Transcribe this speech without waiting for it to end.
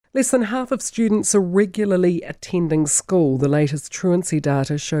Less than half of students are regularly attending school. The latest truancy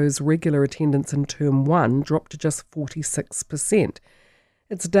data shows regular attendance in Term 1 dropped to just 46%.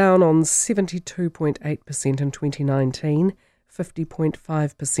 It's down on 72.8% in 2019,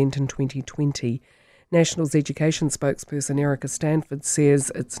 50.5% in 2020. Nationals Education spokesperson Erica Stanford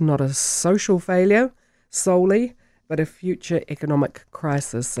says it's not a social failure solely, but a future economic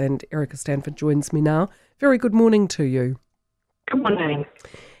crisis. And Erica Stanford joins me now. Very good morning to you. Good morning.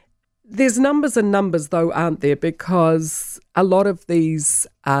 There's numbers and numbers, though, aren't there? Because a lot of these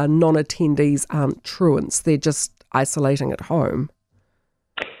non-attendees aren't truants. They're just isolating at home.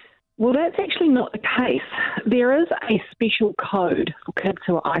 Well, that's actually not the case. There is a special code for kids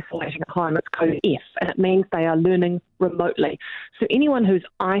who are isolating at home. It's code F, and it means they are learning remotely. So anyone who's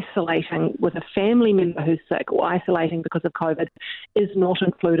isolating with a family member who's sick or isolating because of COVID is not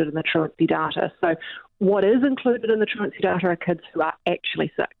included in the truancy data. So what is included in the truancy data are kids who are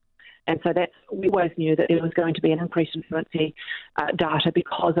actually sick. And so we always knew that there was going to be an increase in truancy data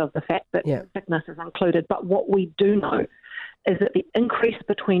because of the fact that sickness is included. But what we do know is that the increase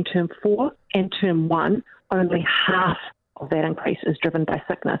between Term 4 and Term 1, only half of that increase is driven by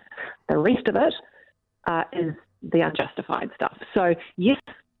sickness. The rest of it is the unjustified stuff. So yes,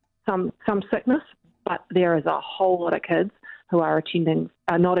 some sickness, but there is a whole lot of kids who are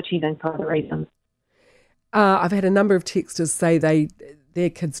not attending for other reasons. I've had a number of texters say their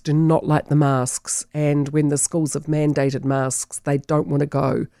kids do not like the masks, and when the schools have mandated masks, they don't want to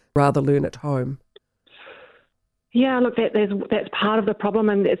go, rather learn at home. Yeah, look, that's part of the problem,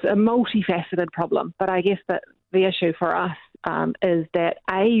 and it's a multifaceted problem. But I guess that the issue for us is that,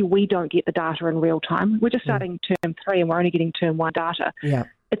 A, we don't get the data in real time. We're just starting Term 3 and we're only getting Term 1 data. Yeah.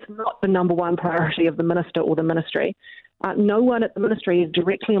 It's not the number one priority of the minister or the ministry. No one at the ministry is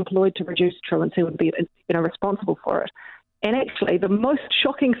directly employed to reduce truancy, would be responsible for it. And actually, the most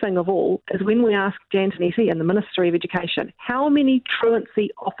shocking thing of all is when we ask Jan Tinetti in the Ministry of Education, how many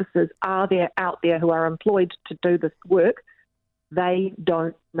truancy officers are there out there who are employed to do this work? They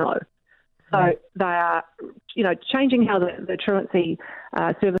don't know. So they are, changing how the truancy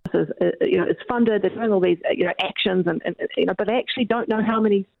services, is funded. They're doing all these, actions, but they actually don't know how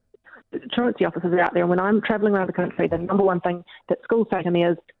many truancy officers are out there. And when I'm travelling around the country, the number one thing that schools say to me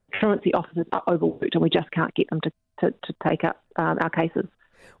is truancy officers are overworked and we just can't get them to take up our cases.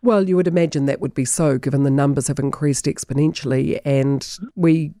 Well, you would imagine that would be so, given the numbers have increased exponentially and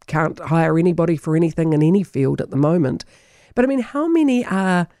we can't hire anybody for anything in any field at the moment. But I mean, how many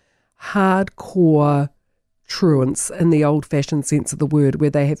are hardcore truants in the old-fashioned sense of the word, where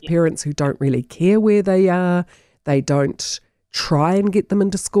they have parents who don't really care where they are, they don't try and get them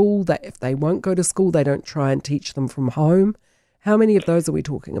into school, that if they won't go to school, they don't try and teach them from home? How many of those are we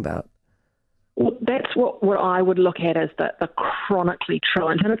talking about? Well, that's what I would look at as the chronically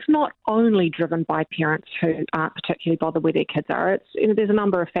truant. And it's not only driven by parents who aren't particularly bothered where their kids are. It's there's a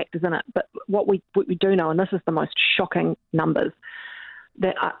number of factors in it. But what we do know, and this is the most shocking numbers,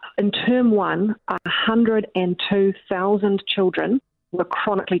 that in Term 1, 102,000 children were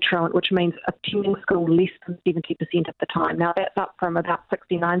chronically truant, which means attending school less than 70% of the time. Now, that's up from about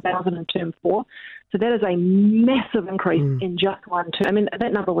 69,000 in Term 4. So that is a massive increase in just one term. I mean,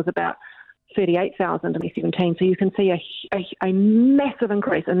 that number was about 38,000 in 2017. So you can see a massive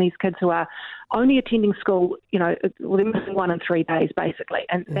increase in these kids who are only attending school, they're missing 1 in 3 days, basically.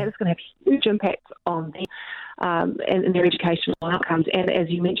 And that is going to have huge impacts on them and their educational outcomes. And as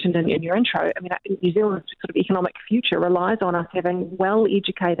you mentioned in your intro, I mean, New Zealand's sort of economic future relies on us having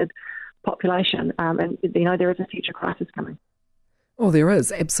well-educated population. And, there is a future crisis coming. Oh, there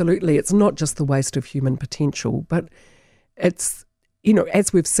is, absolutely. It's not just the waste of human potential, but it's,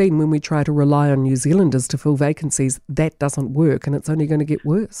 as we've seen when we try to rely on New Zealanders to fill vacancies, that doesn't work and it's only going to get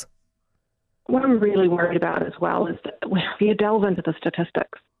worse. What I'm really worried about as well is that if you delve into the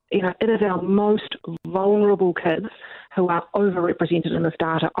statistics, it is our most vulnerable kids who are overrepresented in this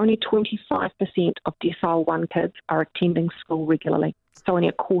data. Only 25% of decile 1 kids are attending school regularly, so only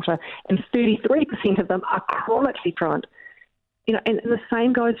a quarter, and 33% of them are chronically truant. And the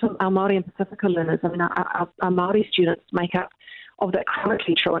same goes for our Māori and Pacifica learners. I mean, our Māori students make up of that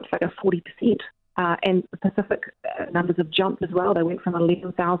chronically truant figure 40%. And the Pacific numbers have jumped as well. They went from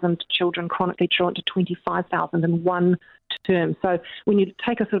 11,000 children chronically truant to 25,000 in one term. So when you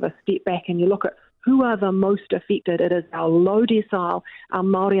take a sort of a step back and you look at who are the most affected, it is our low decile, our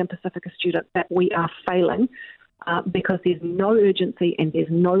Māori and Pacifica students that we are failing because there's no urgency and there's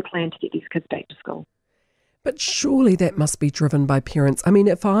no plan to get these kids back to school. But surely that must be driven by parents. I mean,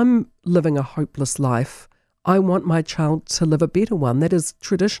 if I'm living a hopeless life, I want my child to live a better one. That is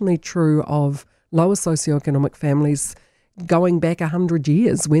traditionally true of lower socioeconomic families going back 100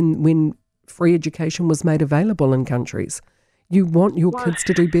 years when free education was made available in countries. You want your kids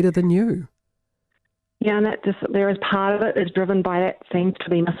to do better than you. Yeah, and there is part of it is driven by that seems to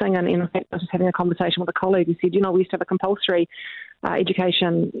be missing. And in fact, I was just having a conversation with a colleague who said, we used to have a compulsory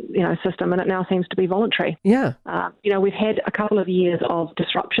education, system, and it now seems to be voluntary. Yeah. We've had a couple of years of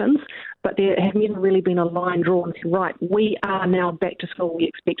disruptions, but there have never really been a line drawn to, right, we are now back to school. We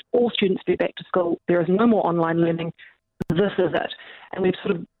expect all students to be back to school. There is no more online learning. This is it. And we've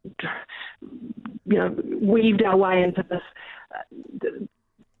sort of, weaved our way into this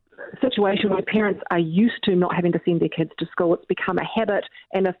situation where parents are used to not having to send their kids to school. It's become a habit,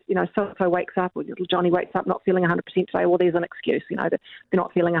 and if so-and-so wakes up, or little Johnny wakes up not feeling 100% today, well, there's an excuse, they're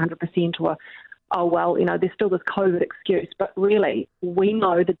not feeling 100%, or there's still this COVID excuse. But really, we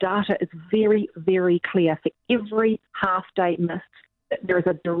know the data is very, very clear. For every half-day missed, there is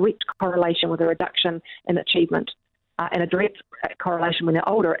a direct correlation with a reduction in achievement and a direct correlation when they're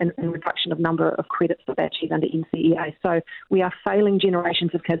older and reduction of number of credits that they achieve under NCEA. So we are failing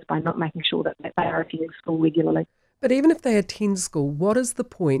generations of kids by not making sure that they are attending school regularly. But even if they attend school, what is the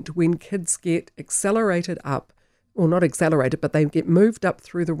point when kids get accelerated up, or not accelerated, but they get moved up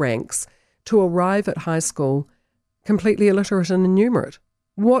through the ranks to arrive at high school completely illiterate and innumerate?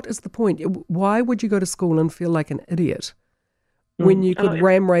 What is the point? Why would you go to school and feel like an idiot when you could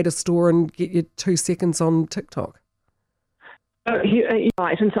ram raid a store and get your 2 seconds on TikTok?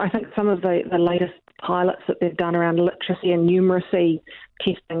 Right, and so I think some of the latest pilots that they've done around literacy and numeracy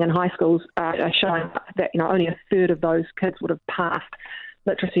testing in high schools are showing that only a third of those kids would have passed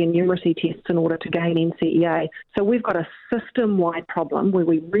literacy and numeracy tests in order to gain NCEA. So we've got a system-wide problem where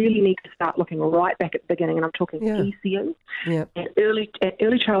we really need to start looking right back at the beginning, and I'm talking ECU, and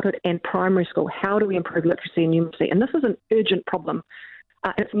early childhood and primary school. How do we improve literacy and numeracy? And this is an urgent problem.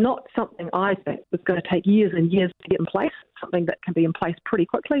 It's not something I think is going to take years and years to get in place. It's something that can be in place pretty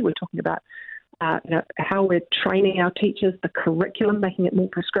quickly. We're talking about how we're training our teachers, the curriculum, making it more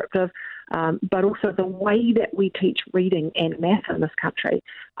prescriptive, but also the way that we teach reading and math in this country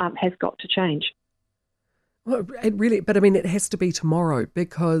has got to change. Well, it has to be tomorrow,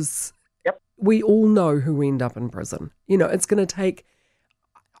 because we all know who end up in prison. It's going to take,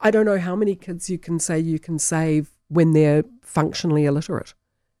 I don't know how many kids you can say you can save when they're functionally illiterate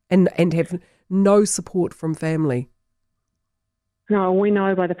and have no support from family. No, we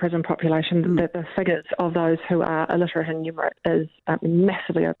know by the prison population that the figures of those who are illiterate and numerate is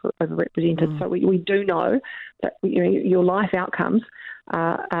massively overrepresented. So we do know that your life outcomes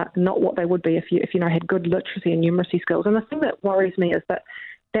are not what they would be if you had good literacy and numeracy skills. And the thing that worries me is that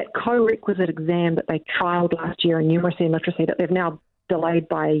co-requisite exam that they trialled last year in numeracy and literacy, that they've now delayed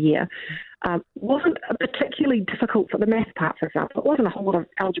by a year, wasn't particularly difficult for the math part, for example. It wasn't a whole lot of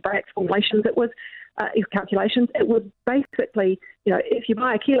algebraic formulations. It was calculations. It was basically, if you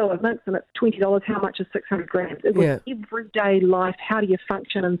buy a kilo of mince and it's $20, how much is 600 grams? It was everyday life. How do you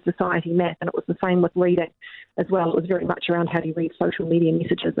function in society math? And it was the same with reading as well. It was very much around how do you read social media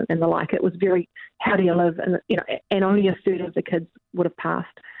messages and the like. It was very, how do you live? And only a third of the kids would have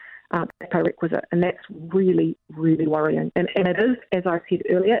passed that prerequisite, and that's really, really worrying. And it is, as I said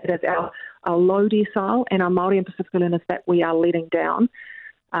earlier, it is our low decile and our Māori and Pacific learners that we are letting down,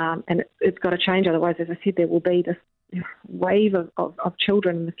 and it's got to change. Otherwise, as I said, there will be this wave of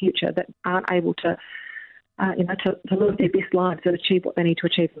children in the future that aren't able to live their best lives and achieve what they need to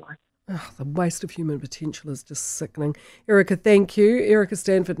achieve in life. Oh, the waste of human potential is just sickening. Erica, thank you. Erica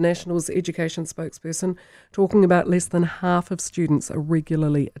Stanford, National's education spokesperson, talking about less than half of students are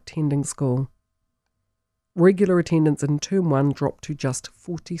regularly attending school. Regular attendance in Term 1 dropped to just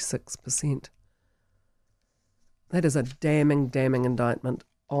 46%. That is a damning indictment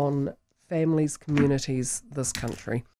on families, communities, this country.